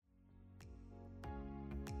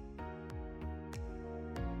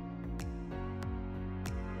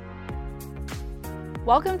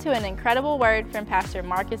Welcome to an incredible word from Pastor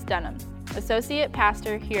Marques Dunham, Associate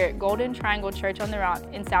Pastor here at Golden Triangle Church on the Rock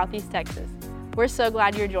in Southeast Texas. We're so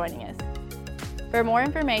glad you're joining us. For more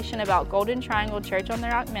information about Golden Triangle Church on the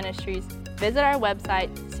Rock Ministries, visit our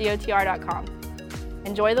website, GTCOTR.com.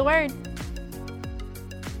 Enjoy the word.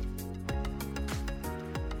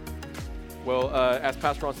 Well, as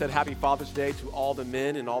Pastor Ron said, happy Father's Day to all the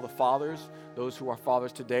men and all the fathers, those who are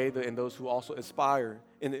fathers today, and those who also aspire,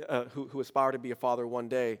 who aspire to be a father one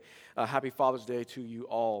day. Happy Father's Day to you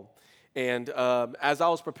all. And as I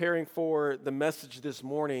was preparing for the message this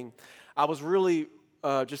morning, I was really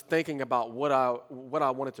just thinking about what I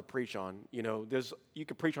wanted to preach on. You know, you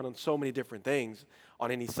could preach on so many different things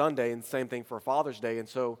on any Sunday, and same thing for Father's Day. And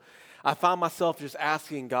so I found myself just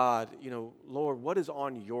asking God, Lord, what is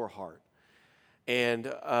on your heart? And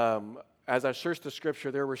as I searched the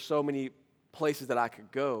Scripture, there were so many places that I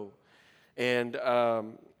could go, and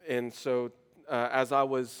so as I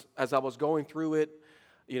was going through it,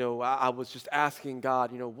 I was just asking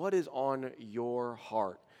God, what is on your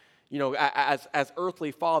heart? As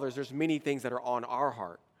earthly fathers, there's many things that are on our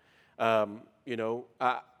heart. I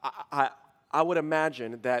would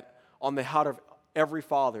imagine that on the heart of every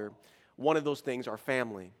father, one of those things are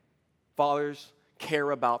family. Fathers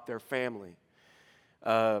care about their family.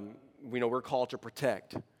 We're called to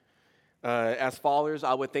protect. As fathers,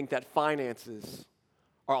 I would think that finances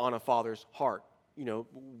are on a father's heart.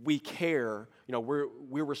 We care. We're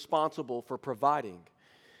responsible for providing.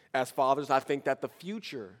 As fathers, I think that the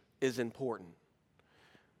future is important.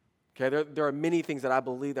 Okay, there are many things that I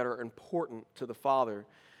believe that are important to the father.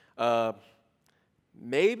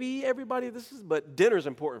 Maybe everybody but dinner's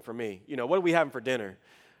important for me. What are we having for dinner?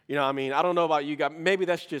 I don't know about you guys. Maybe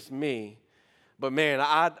that's just me. But man,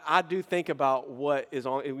 I do think about what is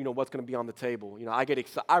on, what's going to be on the table.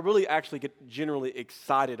 I really actually get generally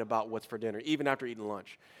excited about what's for dinner, even after eating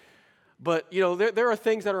lunch. But there are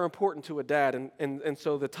things that are important to a dad, and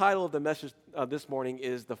so the title of the message this morning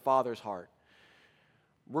is The Father's Heart.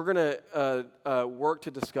 We're going to work to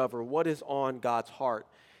discover what is on God's heart,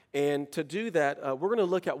 and to do that, we're going to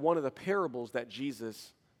look at one of the parables that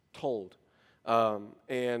Jesus told,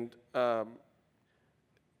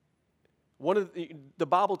 One of the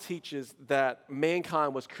Bible teaches that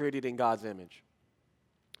mankind was created in God's image,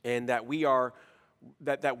 and that we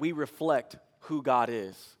reflect who God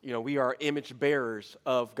is. We are image bearers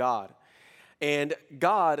of God. And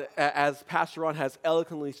God, as Pastor Ron has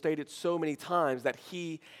eloquently stated so many times, that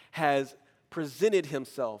he has presented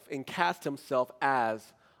himself and cast himself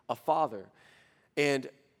as a father. And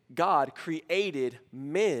God created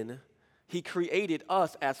men. He created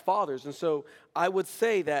us as fathers. And so I would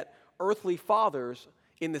say that earthly fathers,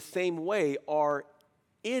 in the same way, are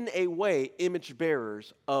in a way image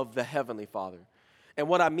bearers of the Heavenly Father. And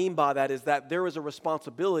what I mean by that is that there is a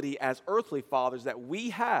responsibility as earthly fathers that we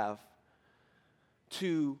have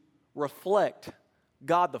to reflect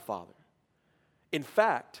God the Father. In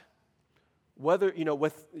fact, whether,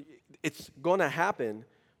 it's going to happen,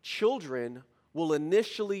 children will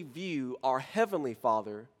initially view our Heavenly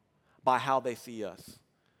Father by how they see us,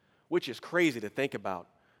 which is crazy to think about.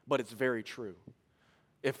 But it's very true.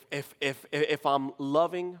 If I'm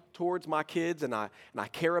loving towards my kids and I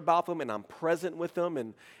care about them and I'm present with them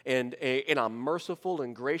and I'm merciful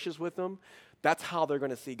and gracious with them, that's how they're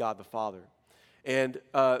going to see God the Father, and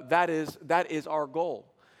that is our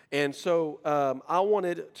goal. And so I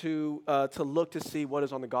wanted to look to see what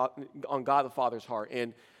is on God the Father's heart.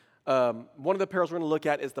 And one of the parables we're going to look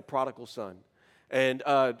at is the prodigal son. And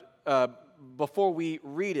before we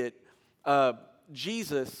read it,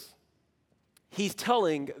 Jesus, he's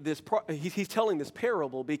telling this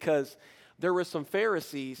parable because there were some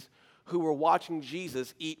Pharisees who were watching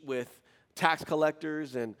Jesus eat with tax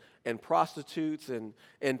collectors and prostitutes and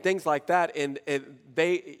things like that, and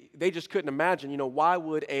they just couldn't imagine, why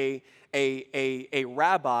would a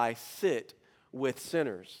rabbi sit with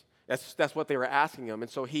sinners? That's what they were asking him. And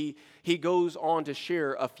so he goes on to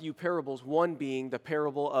share a few parables, one being the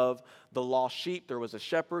parable of the lost sheep. There was a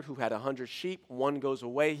shepherd who had 100 sheep. One goes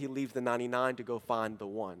away. He leaves the 99 to go find the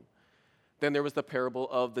one. Then there was the parable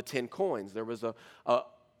of the 10 coins. There was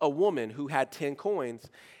a woman who had 10 coins,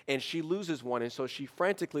 and she loses one. And so she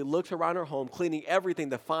frantically looks around her home, cleaning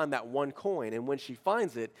everything to find that one coin. And when she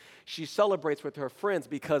finds it, she celebrates with her friends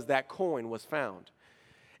because that coin was found.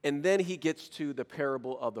 And then he gets to the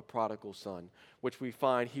parable of the prodigal son, which we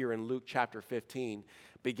find here in Luke chapter 15,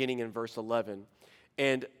 beginning in verse 11.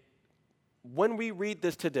 And when we read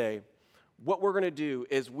this today, what we're going to do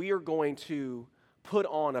is we are going to put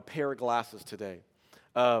on a pair of glasses today.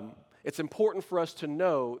 It's important for us to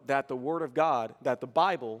know that the Word of God, that the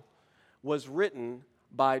Bible, was written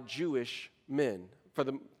by Jewish men,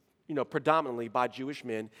 predominantly by Jewish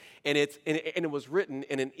men, and it was written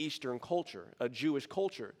in an Eastern culture, a Jewish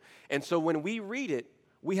culture. And so when we read it,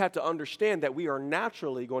 we have to understand that we are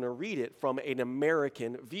naturally going to read it from an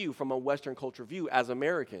American view, from a Western culture view as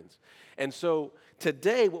Americans. And so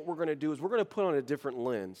today what we're going to do is we're going to put on a different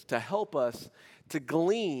lens to help us to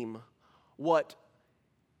glean what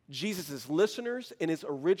Jesus' listeners and his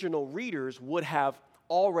original readers would have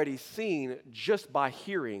already seen just by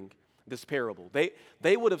hearing this parable.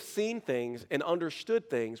 They would have seen things and understood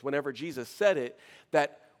things whenever Jesus said it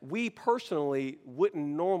that we personally wouldn't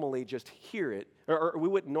normally just hear it, or we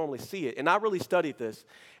wouldn't normally see it. And I really studied this,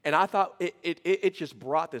 and I thought it just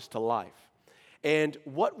brought this to life. And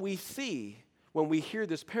what we see when we hear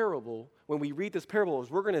this parable, when we read this parable, is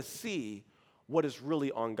we're going to see what is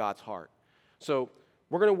really on God's heart. So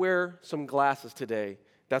we're going to wear some glasses today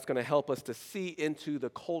that's going to help us to see into the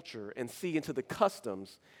culture and see into the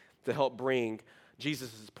customs to help bring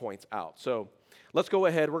Jesus' points out. So let's go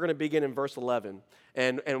ahead. We're going to begin in verse 11,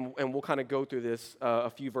 and we'll kind of go through this a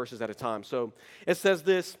few verses at a time. So it says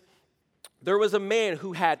this: there was a man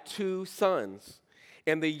who had 2 sons,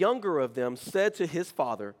 and the younger of them said to his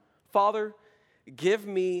father, "Father, give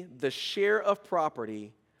me the share of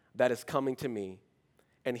property that is coming to me."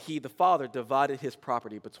 And he, the father, divided his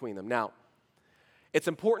property between them. Now, it's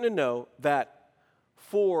important to know that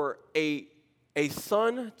for a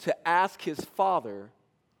son to ask his father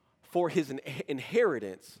for his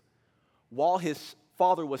inheritance while his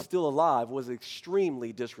father was still alive was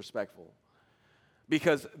extremely disrespectful,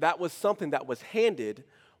 because that was something that was handed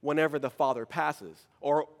whenever the father passes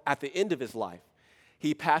or at the end of his life.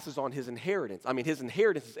 He passes on his inheritance. I mean, his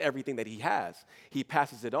inheritance is everything that he has. He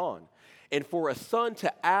passes it on. And for a son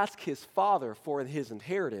to ask his father for his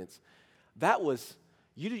inheritance, that was,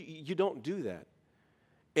 you don't do that.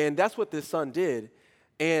 And that's what this son did.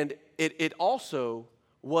 And it also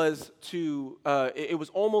was it was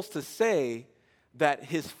almost to say that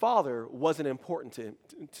his father wasn't important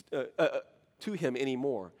to him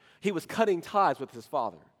anymore. He was cutting ties with his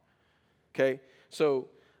father. Okay? So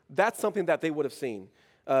that's something that they would have seen.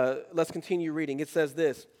 Let's continue reading. It says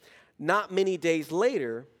this: not many days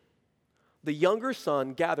later, the younger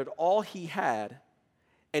son gathered all he had,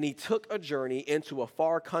 and he took a journey into a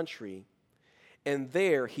far country, and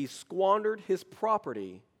there he squandered his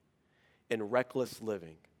property in reckless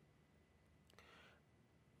living.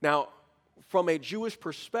 Now, from a Jewish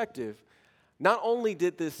perspective, not only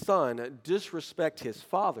did this son disrespect his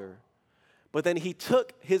father, but then he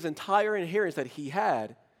took his entire inheritance that he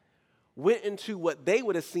had, went into what they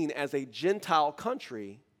would have seen as a Gentile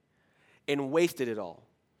country, and wasted it all.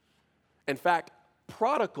 In fact,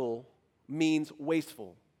 prodigal means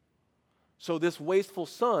wasteful. So this wasteful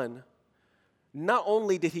son, not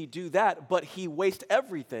only did he do that, but he wasted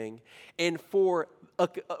everything. And for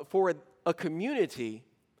a community,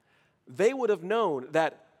 they would have known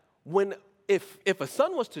that if a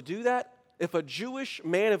son was to do that, if a Jewish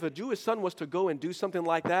son was to go and do something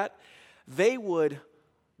like that, they would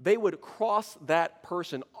cross that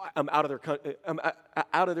person out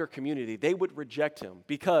of their community. They would reject him,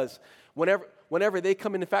 because whenever they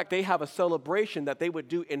come in fact, they have a celebration that they would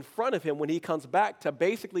do in front of him when he comes back to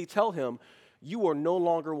basically tell him, "You are no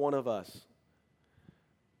longer one of us."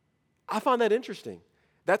 I find that interesting.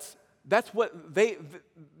 That's what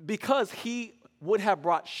because he would have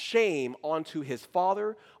brought shame onto his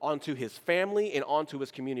father, onto his family, and onto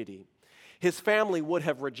his community. His family would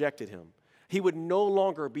have rejected him. He would no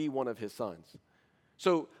longer be one of his sons.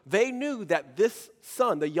 So they knew that this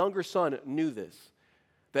son, the younger son, knew this.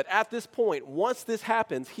 That at this point, once this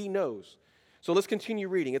happens, he knows. So let's continue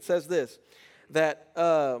reading. It says this, that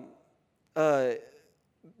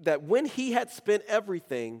when he had spent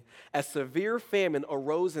everything, a severe famine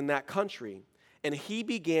arose in that country, and he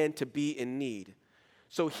began to be in need.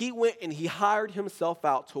 So he went and he hired himself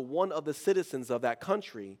out to one of the citizens of that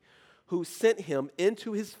country, who sent him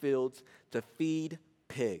into his fields to feed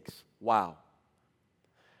pigs. Wow.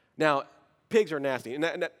 Now, pigs are nasty.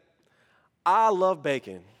 And I love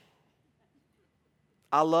bacon.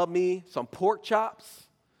 I love me some pork chops.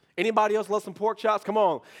 Anybody else love some pork chops? Come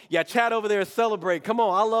on. Yeah, Chad over there celebrate. Come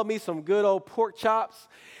on. I love me some good old pork chops.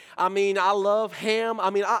 I mean, I love ham. I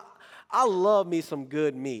mean, I love me some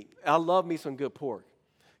good meat. I love me some good pork.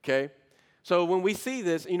 Okay? So when we see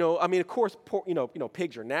this, of course, pork,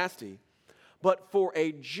 pigs are nasty. But for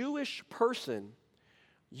a Jewish person,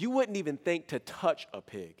 you wouldn't even think to touch a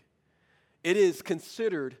pig. It is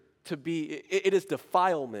considered to be, it is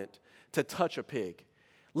defilement to touch a pig,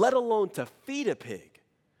 let alone to feed a pig.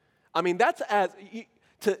 I mean, that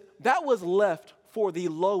was left for the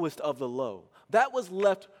lowest of the low. that was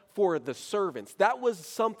left for the servants. That was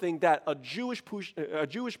something that a Jewish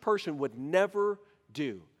person would never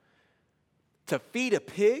do. To feed a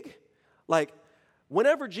pig, like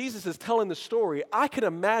whenever Jesus is telling the story, I can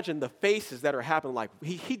imagine the faces that are happening like,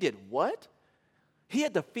 he did what? He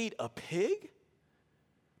had to feed a pig?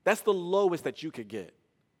 That's the lowest that you could get.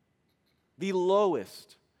 The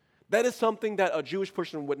lowest. That is something that a Jewish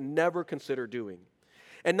person would never consider doing.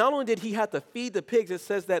 And not only did he have to feed the pigs, it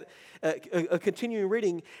says that, continuing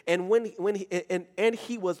reading, and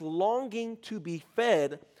he was longing to be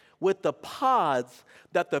fed with the pods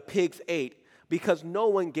that the pigs ate, because no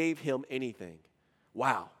one gave him anything.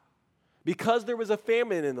 Wow. Because there was a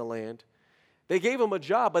famine in the land, they gave him a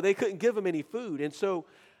job, but they couldn't give him any food. And so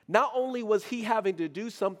not only was he having to do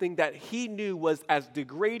something that he knew was as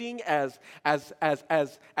degrading, as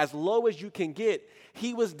low as you can get,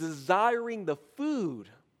 he was desiring the food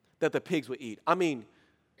that the pigs would eat. I mean,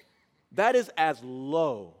 that is as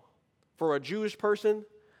low for a Jewish person.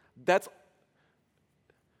 That's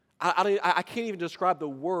I can't even describe the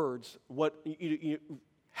words what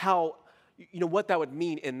what that would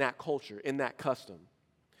mean in that culture, in that custom.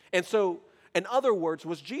 And so, in other words,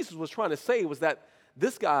 what Jesus was trying to say was that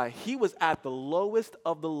this guy, he was at the lowest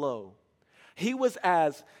of the low.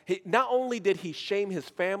 Not only did he shame his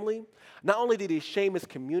family, not only did he shame his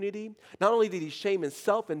community, not only did he shame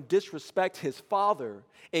himself and disrespect his father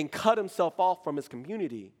and cut himself off from his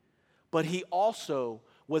community, but he also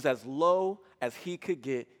was as low as he could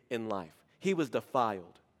get in life. He was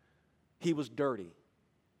defiled. He was dirty.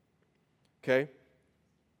 Okay?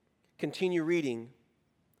 Continue reading.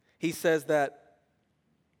 He says that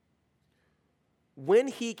when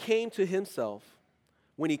he came to himself,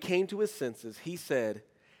 when he came to his senses, he said,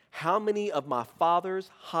 "How many of my father's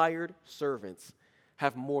hired servants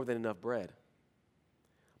have more than enough bread?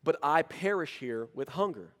 But I perish here with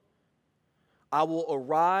hunger. I will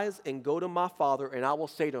arise and go to my father, and I will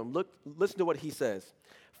say to him," look, listen to what he says,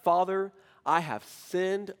 "Father, I have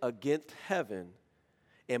sinned against heaven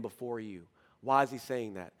and before you." Why is he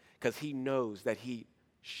saying that? Because he knows that he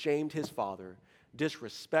shamed his father,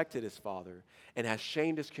 disrespected his father, and has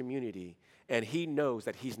shamed his community, and he knows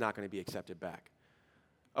that he's not going to be accepted back.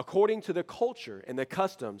 According to the culture and the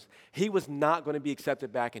customs, he was not going to be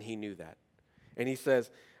accepted back, and he knew that. And he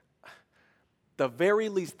says, the very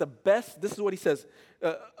least, the best, this is what he says,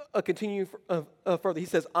 continuing further, he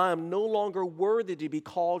says, "I am no longer worthy to be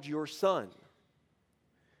called your son.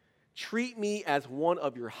 Treat me as one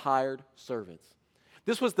of your hired servants."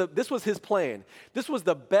 This was his plan. This was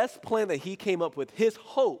the best plan that he came up with. His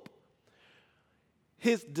hope,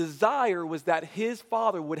 his desire was that his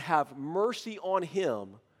father would have mercy on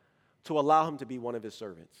him to allow him to be one of his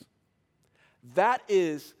servants. That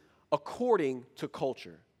is according to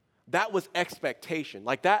culture. That was expectation.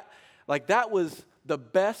 Like that was the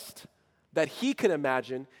best that he could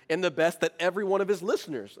imagine and the best that every one of his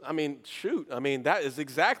listeners. That is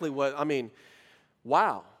exactly what,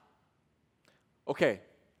 wow. Okay,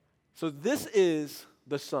 so this is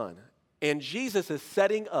the Son, and Jesus is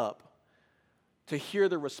setting up to hear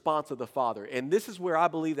the response of the Father, and this is where I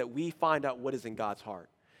believe that we find out what is in God's heart.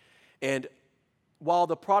 And while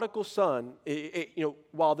the prodigal son,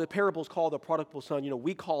 while the parable is called the prodigal son,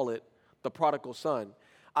 we call it the prodigal son,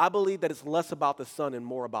 I believe that it's less about the son and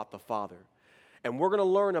more about the Father. And we're going to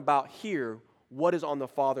learn about here what is on the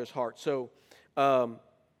Father's heart. So,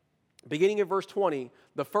 beginning in verse 20,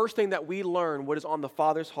 the first thing that we learn what is on the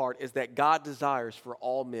Father's heart is that God desires for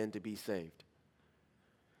all men to be saved.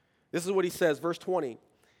 This is what he says, verse 20.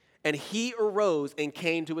 "And he arose and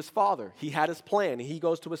came to his father." He had his plan, and he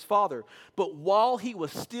goes to his father. "But while he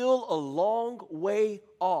was still a long way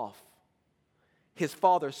off, his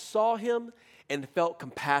father saw him and felt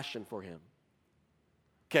compassion for him."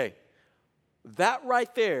 Okay, that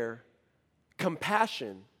right there,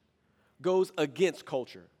 compassion, goes against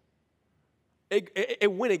culture.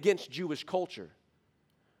 It went against Jewish culture.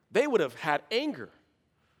 They would have had anger,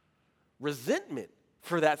 resentment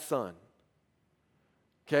for that son.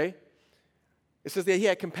 Okay? It says that he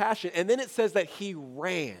had compassion, and then it says that he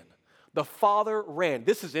ran. The father ran.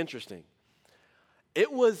 This is interesting.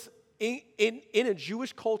 It was in a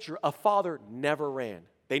Jewish culture, a father never ran.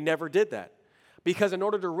 They never did that. Because in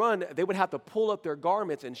order to run, they would have to pull up their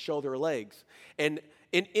garments and show their legs. And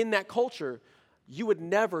in that culture, you would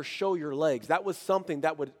never show your legs. That was something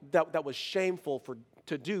that was shameful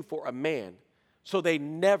to do for a man. So they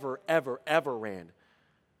never, ever, ever ran.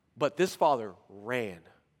 But this father ran.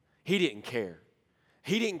 He didn't care.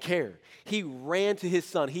 He didn't care. He ran to his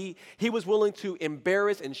son. He was willing to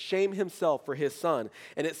embarrass and shame himself for his son.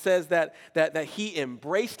 And it says that he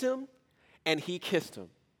embraced him and he kissed him.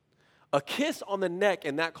 A kiss on the neck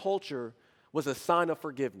in that culture was a sign of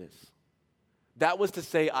forgiveness. That was to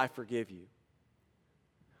say, I forgive you.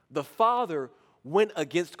 The father went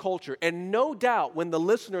against culture. And no doubt when the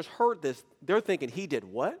listeners heard this, they're thinking, he did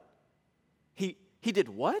what? He did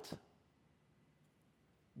what?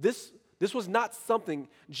 This was not something,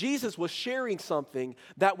 Jesus was sharing something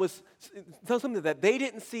that was something that they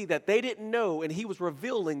didn't see, that they didn't know, and he was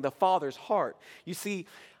revealing the Father's heart. You see,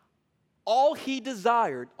 all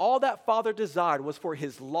that Father desired was for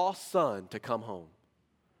his lost son to come home.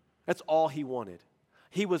 That's all he wanted.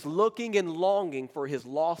 He was looking and longing for his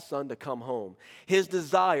lost son to come home. His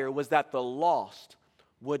desire was that the lost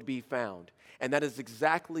would be found. And that is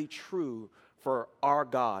exactly true for our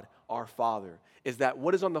God, our Father, is that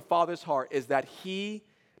what is on the Father's heart is that he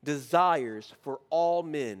desires for all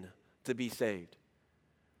men to be saved.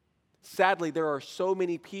 Sadly, there are so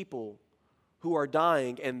many people who are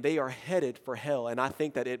dying and they are headed for hell, and I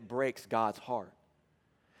think that it breaks God's heart.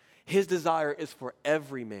 His desire is for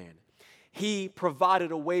every man. He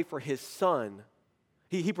provided a way for his son.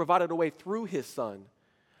 He provided a way through his son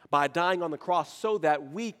by dying on the cross so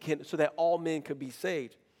that all men could be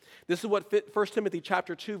saved. This is what 1 Timothy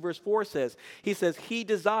chapter 2, verse 4 says. He says, he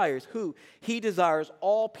desires who? He desires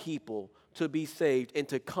all people to be saved and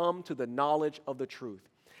to come to the knowledge of the truth.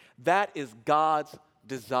 That is God's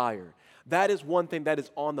desire. That is one thing that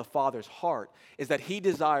is on the Father's heart, is that he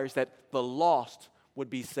desires that the lost would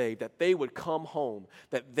be saved, that they would come home,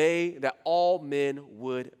 that all men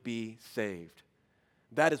would be saved.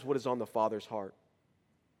 That is what is on the Father's heart.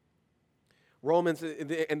 Romans,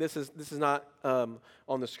 and this is not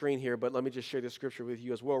on the screen here, but let me just share this scripture with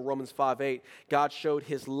you as well. Romans 5:8, God showed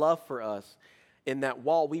his love for us in that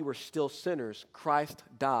while we were still sinners, Christ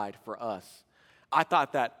died for us. I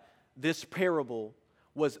thought that this parable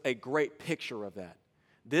was a great picture of that.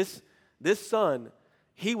 This son,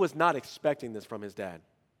 he was not expecting this from his dad.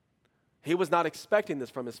 He was not expecting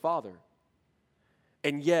this from his father.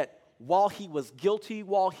 And yet, while he was guilty,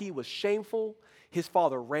 while he was shameful, his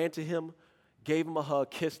father ran to him, gave him a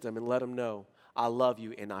hug, kissed him, and let him know, I love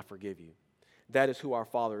you and I forgive you. That is who our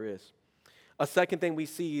Father is. A second thing we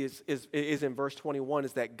see is in verse 21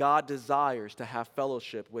 is that God desires to have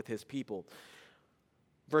fellowship with his people.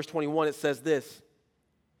 Verse 21, it says this,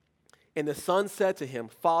 and the son said to him,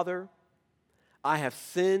 Father, I have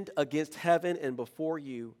sinned against heaven and before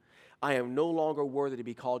you. I am no longer worthy to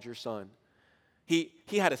be called your son. He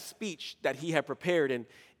had a speech that he had prepared, and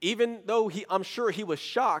even though I'm sure he was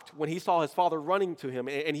shocked when he saw his father running to him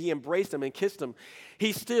and he embraced him and kissed him,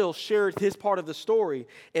 he still shared his part of the story,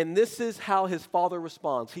 and this is how his father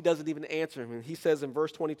responds. He doesn't even answer him. He says in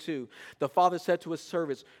verse 22, the father said to his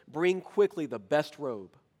servants, bring quickly the best robe.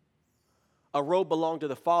 A robe belonged to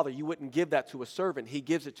the father. You wouldn't give that to a servant. He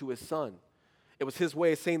gives it to his son. It was his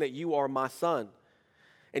way of saying that you are my son.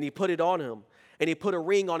 And he put it on him. And he put a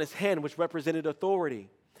ring on his hand, which represented authority.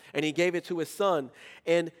 And he gave it to his son.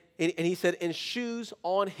 And he said, and shoes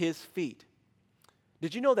on his feet.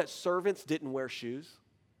 Did you know that servants didn't wear shoes?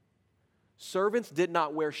 Servants did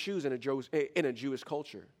not wear shoes in a Jewish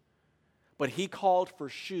culture. But he called for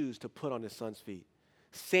shoes to put on his son's feet.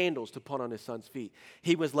 Sandals to put on his son's feet.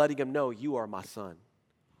 He was letting him know, you are my son.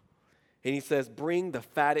 And he says, bring the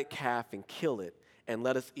fatted calf and kill it, and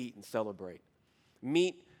let us eat and celebrate.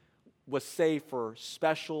 Meat was saved for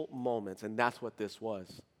special moments, and that's what this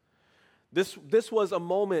was. This was a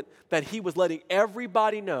moment that he was letting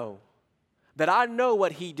everybody know that I know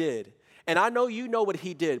what he did, and I know you know what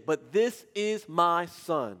he did, but this is my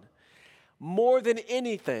son. More than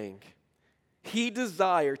anything, he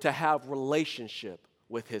desired to have relationship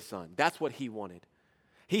with his son. That's what he wanted.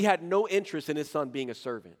 He had no interest in his son being a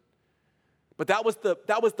servant. But that was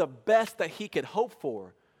the best that he could hope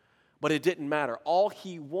for. But it didn't matter. All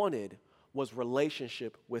he wanted was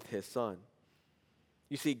relationship with his son.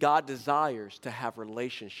 You see, God desires to have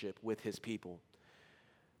relationship with his people.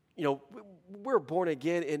 You know, we're born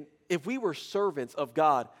again, and if we were servants of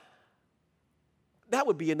God, that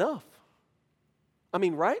would be enough. I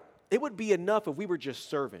mean, right? It would be enough if we were just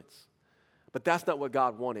servants. But that's not what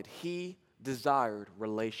God wanted. He desired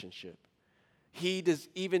relationship.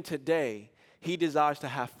 Even today, he desires to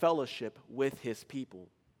have fellowship with his people.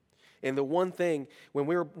 And the one thing, when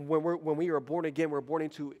we are born again, we're born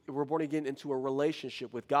again into a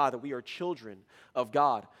relationship with God, that we are children of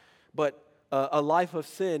God. But a life of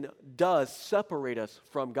sin does separate us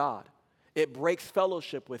from God. It breaks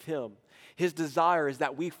fellowship with him. His desire is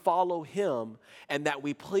that we follow him and that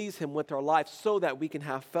we please him with our life so that we can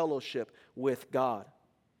have fellowship with God.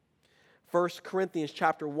 1 Corinthians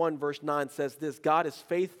chapter 1, verse 9 says this, God is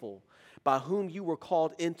faithful, by whom you were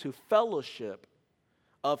called into fellowship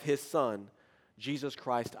of his Son, Jesus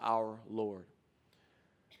Christ our Lord.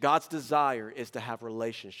 God's desire is to have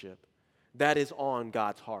relationship. That is on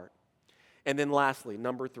God's heart. And then lastly,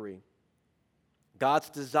 number 3, God's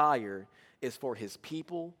desire is for his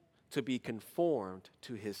people to be conformed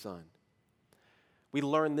to his Son. We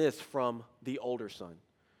learn this from the older son.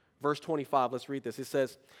 Verse 25, let's read this. It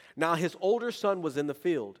says, "Now his older son was in the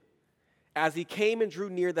field. As he came and drew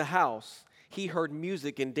near the house, he heard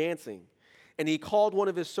music and dancing. And he called one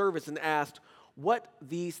of his servants and asked what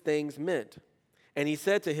these things meant. And he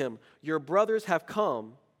said to him, your brother has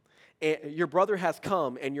come, and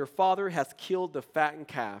your father has killed the fattened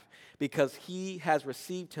calf, because he has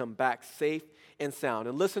received him back safe and sound."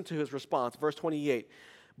 And listen to his response, verse 28.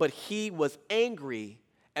 "But he was angry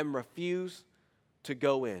and refused to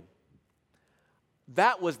go in."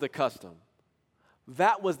 That was the custom.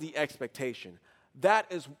 That was the expectation.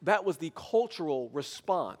 That was the cultural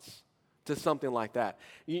response to something like that.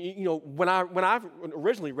 You know, when I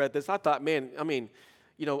originally read this, I thought,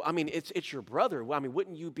 it's your brother. Well,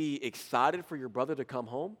 wouldn't you be excited for your brother to come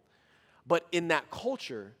home? But in that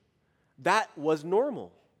culture, that was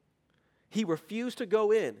normal. He refused to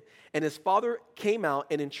go in, and his father came out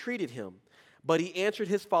and entreated him. But he answered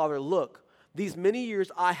his father, "Look, these many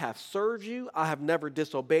years I have served you. I have never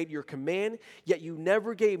disobeyed your command, yet you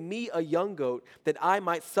never gave me a young goat that I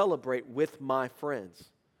might celebrate with my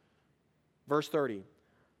friends." Verse 30,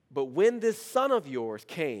 "But when this son of yours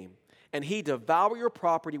came, and he devoured your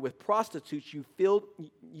property with prostitutes, you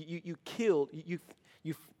killed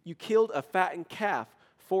a fattened calf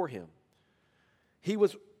for him." He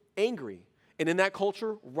was angry, and in that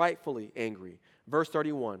culture, rightfully angry. Verse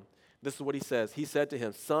 31, this is what he says. He said to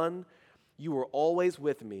him, "Son, you were always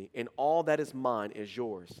with me, and all that is mine is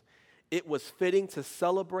yours. It was fitting to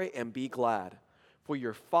celebrate and be glad, for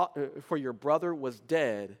your brother was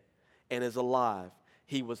dead and is alive.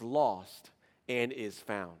 He was lost and is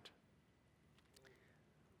found."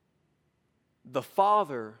 The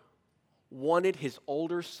father wanted his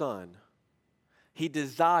older son. He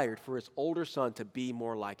desired for his older son to be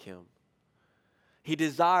more like him. He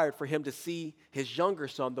desired for him to see his younger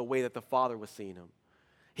son the way that the father was seeing him.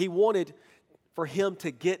 He wanted for him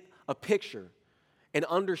to get a picture and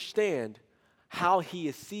understand how he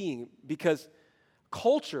is seeing, because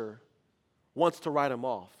culture wants to write him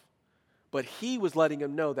off. But he was letting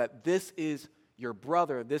him know that this is your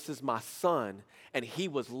brother, this is my son, and he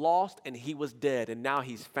was lost and he was dead, and now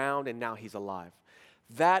he's found and now he's alive.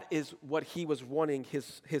 That is what he was wanting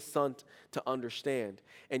his son to understand.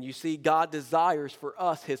 And you see, God desires for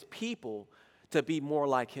us, his people, to be more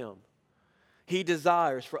like him. He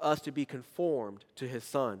desires for us to be conformed to his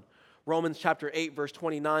Son. Romans chapter 8, verse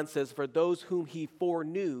 29 says, "For those whom he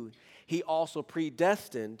foreknew, he also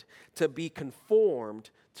predestined to be conformed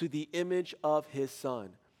to the image of his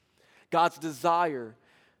Son." God's desire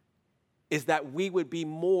is that we would be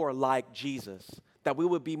more like Jesus, that we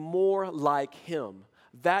would be more like him.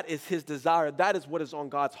 That is his desire. That is what is on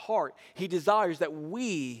God's heart. He desires that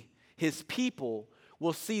we, his people,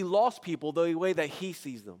 will see lost people the way that he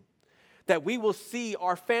sees them. That we will see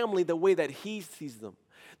our family the way that he sees them.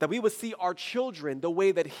 That we will see our children the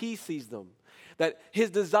way that he sees them. That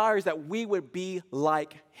his desire is that we would be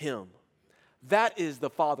like him. That is the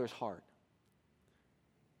Father's heart.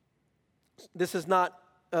 This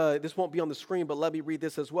won't be on the screen, but let me read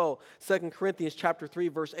this as well. 2 Corinthians chapter 3,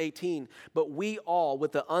 verse 18. "But we all,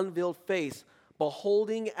 with the unveiled face,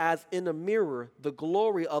 beholding as in a mirror the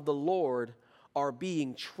glory of the Lord, are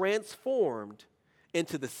being transformed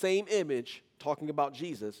into the same image," talking about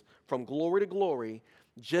Jesus, "from glory to glory,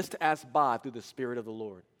 just as through the Spirit of the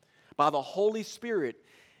Lord." By the Holy Spirit,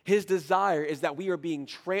 his desire is that we are being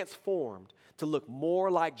transformed to look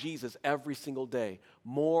more like Jesus every single day,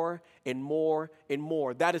 more and more and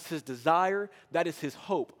more. That is his desire. That is his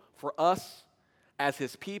hope for us as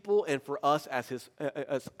his people and for us as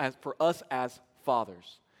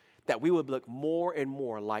fathers, that we would look more and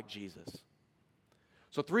more like Jesus.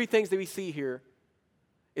 So 3 things that we see here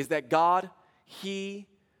is that God,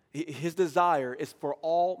 his desire is for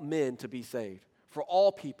all men to be saved, for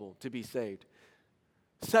all people to be saved.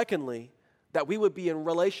 Secondly, that we would be in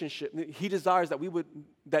relationship. He desires that we would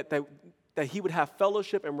that he would have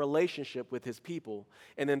fellowship and relationship with his people.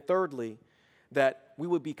 And then thirdly, that we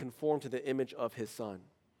would be conformed to the image of his Son.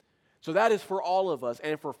 So that is for all of us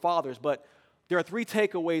and for fathers. But there are 3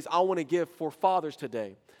 takeaways I want to give for fathers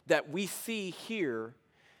today that we see here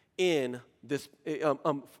in this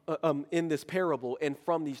parable and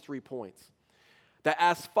from these 3 points. That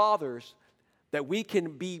as fathers, that we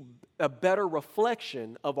can be a better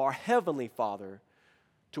reflection of our Heavenly Father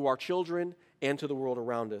to our children and to the world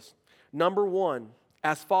around us. Number 1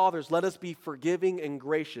 As fathers, let us be forgiving and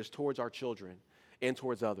gracious towards our children and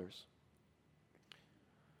towards others.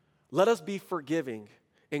 Let us be forgiving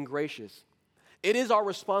and gracious. It is our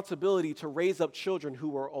responsibility to raise up children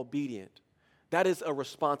who are obedient. That is a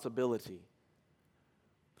responsibility.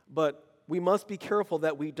 But we must be careful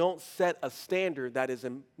that we don't set a standard that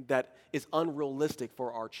is unrealistic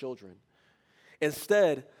for our children.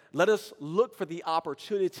 Instead, let us look for the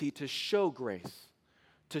opportunity to show grace,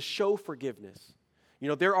 to show forgiveness. You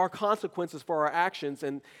know, there are consequences for our actions,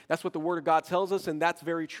 and that's what the Word of God tells us, and that's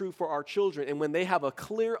very true for our children. And when they have a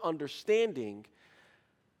clear understanding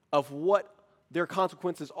of what their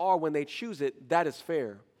consequences are when they choose it, that is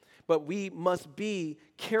fair. But we must be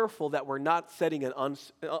careful that we're not setting an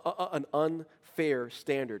unfair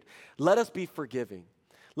standard. Let us be forgiving.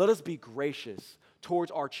 Let us be gracious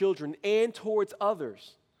towards our children and towards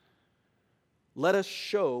others. Let us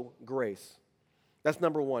show grace. That's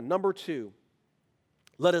number one. Number two,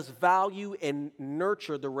 let us value and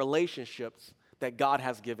nurture the relationships that God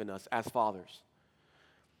has given us as fathers.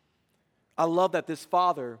 I love that this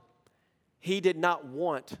father, he did not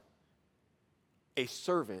want a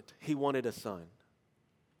servant, he wanted a son.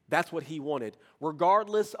 That's what he wanted.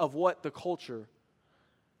 Regardless of what the culture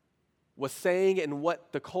was saying and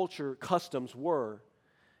what the culture customs were,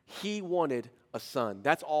 he wanted a son.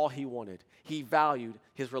 That's all he wanted. He valued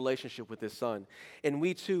his relationship with his son. And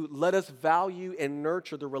we too, let us value and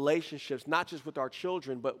nurture the relationships, not just with our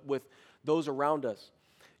children, but with those around us.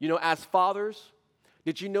 You know, as fathers,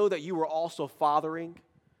 did you know that you were also fathering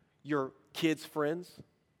your kids' friends?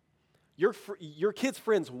 Your kids'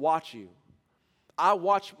 friends watch you. I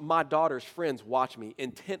watch my daughter's friends watch me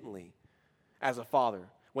intently as a father.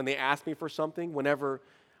 When they ask me for something, whenever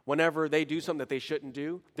they do something that they shouldn't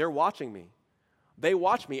do, they're watching me. They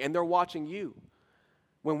watch me, and they're watching you.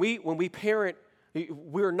 When we parent,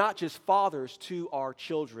 we're not just fathers to our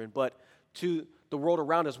children, but to the world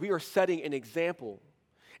around us. We are setting an example.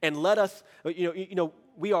 And let us,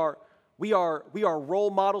 we are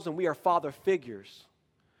role models and we are father figures.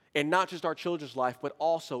 And not just our children's life, but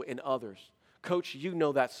also in others. Coach, you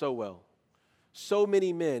know that so well. So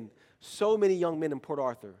many men, so many young men in Port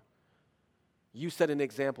Arthur, you set an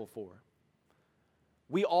example for.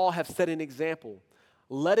 We all have set an example.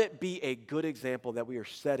 Let it be a good example that we are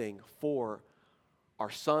setting for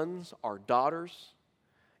our sons, our daughters,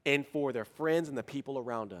 and for their friends and the people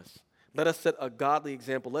around us. Let us set a godly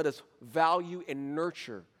example. Let us value and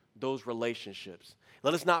nurture those relationships.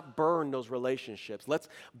 Let us not burn those relationships. Let's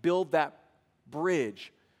build that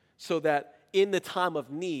bridge so that in the time of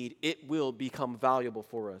need, it will become valuable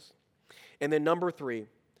for us. And then number three,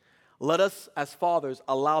 let us as fathers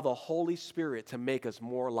allow the Holy Spirit to make us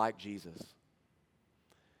more like Jesus.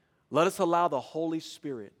 Let us allow the Holy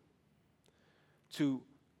Spirit to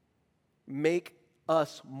make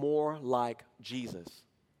us more like Jesus.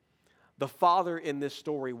 The father in this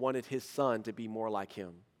story wanted his son to be more like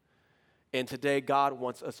him. And today, God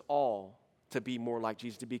wants us all to be more like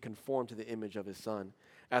Jesus, to be conformed to the image of his son.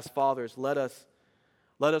 As fathers, let us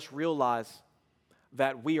realize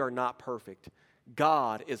that we are not perfect.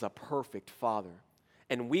 God is a perfect father,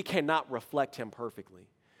 and we cannot reflect him perfectly.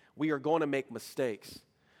 We are going to make mistakes.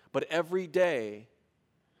 But every day,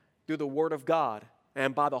 through the Word of God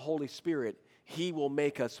and by the Holy Spirit, he will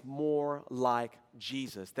make us more like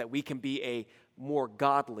Jesus, that we can be a more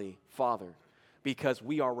godly father, because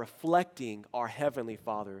we are reflecting our Heavenly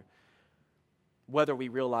Father, whether we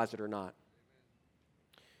realize it or not.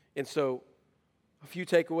 And so, a few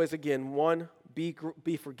takeaways again. One, be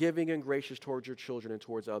forgiving and gracious towards your children and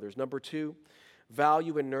towards others. Number two,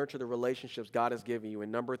 value and nurture the relationships God has given you.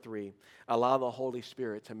 And number three, allow the Holy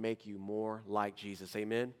Spirit to make you more like Jesus.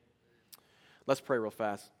 Amen? Let's pray real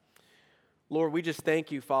fast. Lord, we just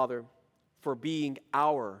thank you, Father, for being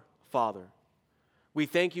our Father. We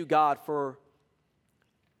thank you, God, for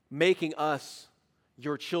making us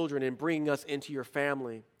your children and bringing us into your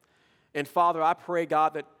family. And Father, I pray,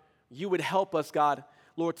 God, that you would help us, God,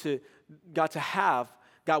 Lord, to have,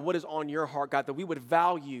 God, what is on your heart, God, that we would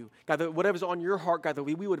value, God, that whatever's on your heart, God, that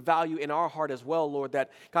we would value in our heart as well, Lord,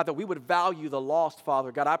 that, God, that we would value the lost,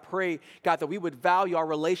 Father. God, I pray, God, that we would value our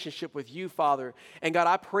relationship with you, Father. And God,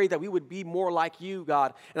 I pray that we would be more like you,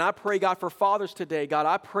 God. And I pray, God, for fathers today, God,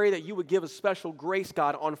 I pray that you would give a special grace,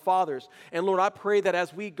 God, on fathers. And Lord, I pray that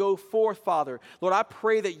as we go forth, Father, Lord, I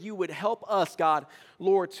pray that you would help us, God,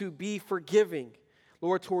 Lord, to be forgiving,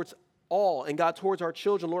 Lord, towards all, and God, towards our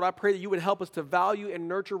children. Lord, I pray that you would help us to value and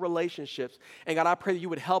nurture relationships. And God, I pray that you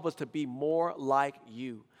would help us to be more like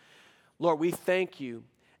you. Lord, we thank you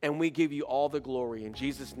and we give you all the glory. In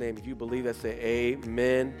Jesus' name, if you believe that, say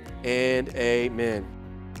amen and amen.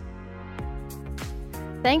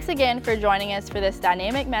 Thanks again for joining us for this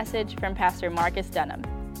dynamic message from Pastor Marques Dunham.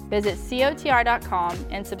 Visit COTR.com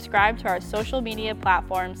and subscribe to our social media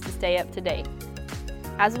platforms to stay up to date.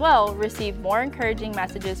 As well, receive more encouraging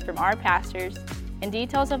messages from our pastors and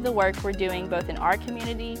details of the work we're doing both in our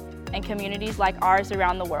community and communities like ours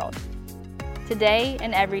around the world. Today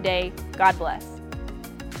and every day, God bless.